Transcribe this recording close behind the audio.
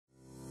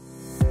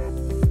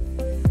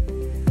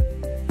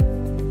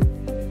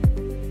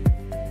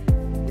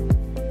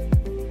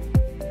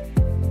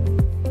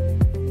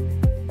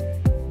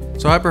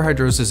So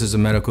hyperhidrosis is a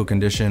medical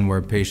condition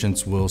where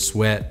patients will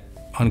sweat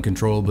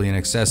uncontrollably and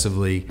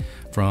excessively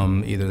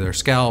from either their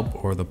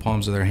scalp or the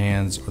palms of their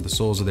hands or the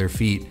soles of their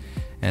feet.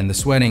 And the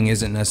sweating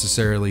isn't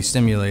necessarily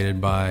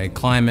stimulated by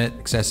climate,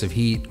 excessive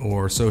heat,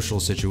 or social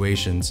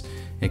situations.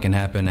 It can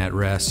happen at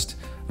rest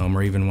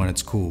or even when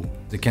it's cool.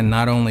 It can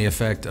not only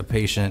affect a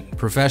patient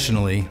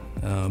professionally,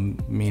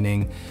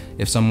 meaning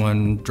if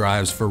someone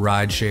drives for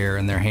rideshare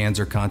and their hands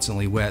are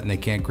constantly wet and they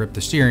can't grip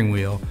the steering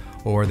wheel,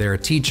 or they're a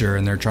teacher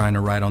and they're trying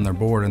to write on their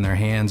board and their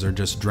hands are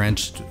just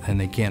drenched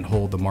and they can't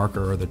hold the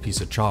marker or the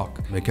piece of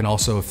chalk. It can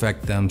also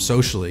affect them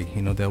socially.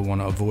 They'll want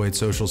to avoid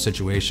social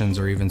situations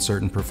or even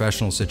certain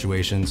professional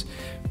situations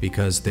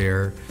because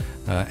they're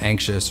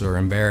anxious or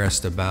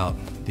embarrassed about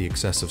the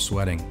excessive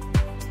sweating.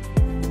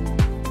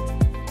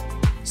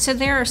 So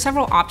there are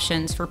several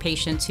options for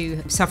patients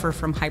who suffer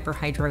from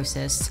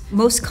hyperhidrosis.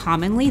 Most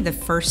commonly, the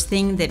first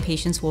thing that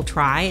patients will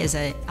try is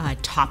a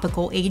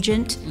topical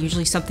agent,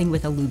 usually something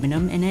with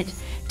aluminum in it,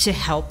 to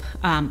help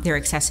their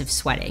excessive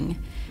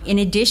sweating. In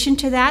addition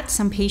to that,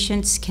 some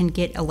patients can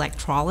get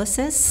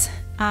electrolysis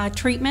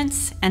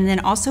treatments, and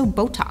then also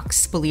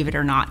Botox, believe it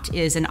or not,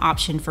 is an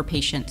option for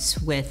patients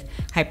with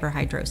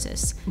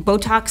hyperhidrosis.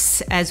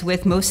 Botox, as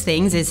with most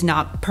things, is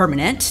not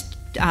permanent.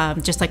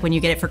 Just like when you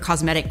get it for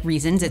cosmetic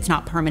reasons, it's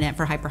not permanent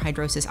for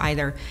hyperhidrosis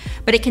either.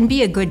 But it can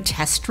be a good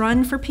test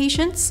run for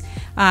patients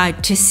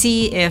to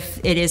see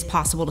if it is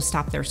possible to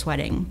stop their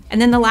sweating.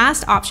 And then the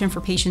last option for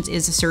patients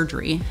is a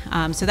surgery.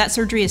 So that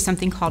surgery is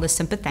something called a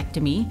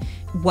sympathectomy.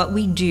 What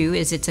we do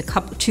is it's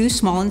two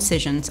small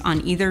incisions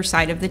on either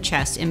side of the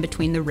chest in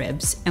between the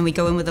ribs, and we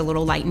go in with a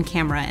little light and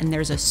camera, and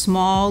there's a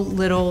small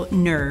little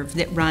nerve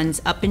that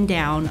runs up and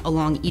down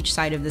along each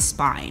side of the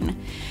spine.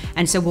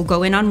 And so we'll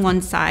go in on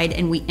one side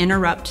and we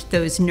interrupt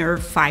those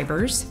nerve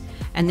fibers,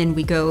 and then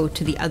we go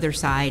to the other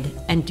side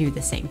and do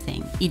the same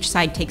thing. Each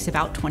side takes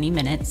about 20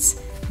 minutes,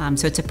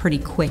 so it's a pretty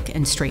quick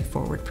and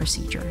straightforward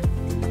procedure.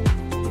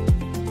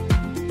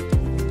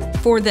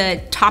 For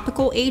the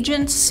topical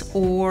agents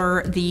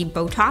or the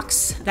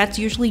Botox, that's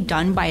usually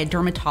done by a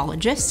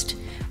dermatologist.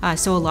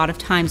 So a lot of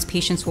times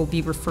patients will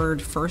be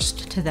referred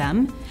first to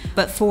them.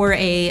 But for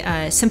a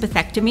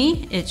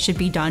sympathectomy, it should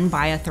be done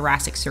by a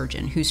thoracic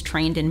surgeon who's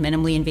trained in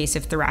minimally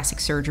invasive thoracic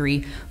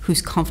surgery,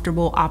 who's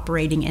comfortable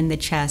operating in the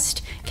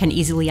chest, can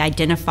easily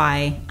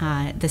identify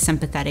the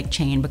sympathetic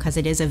chain because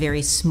it is a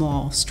very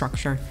small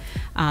structure,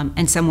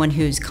 and someone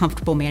who's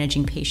comfortable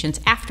managing patients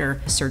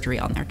after surgery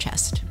on their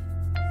chest.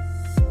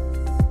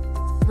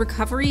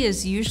 Recovery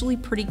is usually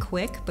pretty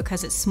quick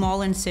because it's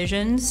small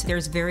incisions.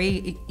 There's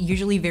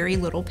usually very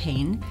little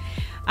pain,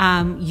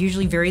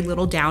 usually very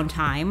little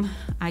downtime.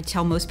 I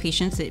tell most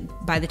patients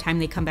that by the time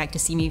they come back to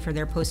see me for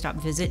their post-op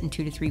visit in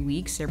 2 to 3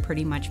 weeks, they're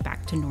pretty much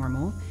back to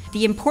normal.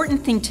 The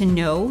important thing to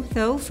know,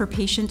 though, for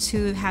patients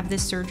who have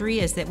this surgery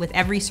is that with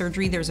every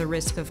surgery, there's a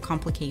risk of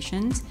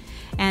complications.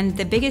 And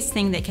the biggest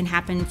thing that can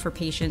happen for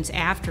patients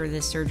after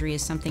this surgery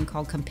is something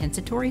called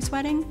compensatory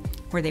sweating,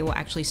 where they will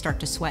actually start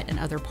to sweat in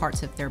other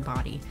parts of their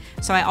body.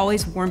 So I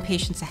always warn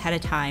patients ahead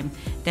of time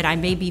that I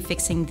may be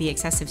fixing the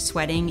excessive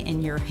sweating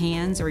in your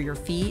hands or your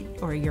feet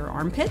or your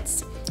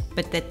armpits,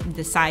 but that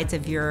the sides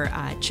of your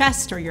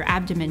chest or your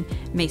abdomen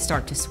may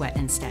start to sweat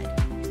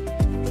instead.